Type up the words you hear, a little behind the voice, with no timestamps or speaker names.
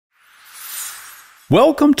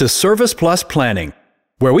Welcome to Service Plus Planning,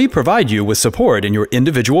 where we provide you with support in your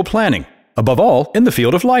individual planning, above all in the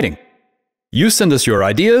field of lighting. You send us your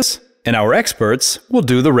ideas, and our experts will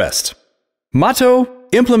do the rest. Motto: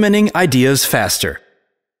 implementing ideas faster.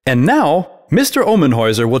 And now, Mr.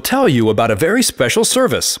 Omenhäuser will tell you about a very special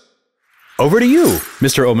service. Over to you,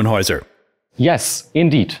 Mr. Omenhäuser. Yes,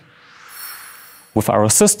 indeed. With our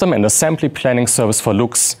system and assembly planning service for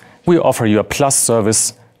Lux, we offer you a plus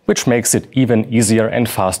service, which makes it even easier and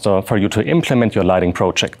faster for you to implement your lighting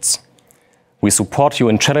projects. We support you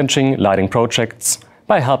in challenging lighting projects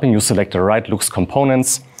by helping you select the right Lux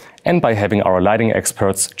components and by having our lighting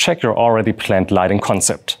experts check your already planned lighting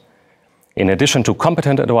concept. In addition to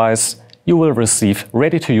competent advice, you will receive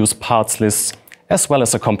ready-to-use parts lists as well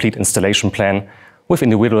as a complete installation plan with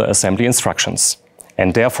individual assembly instructions,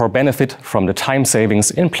 and therefore benefit from the time savings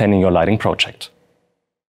in planning your lighting project.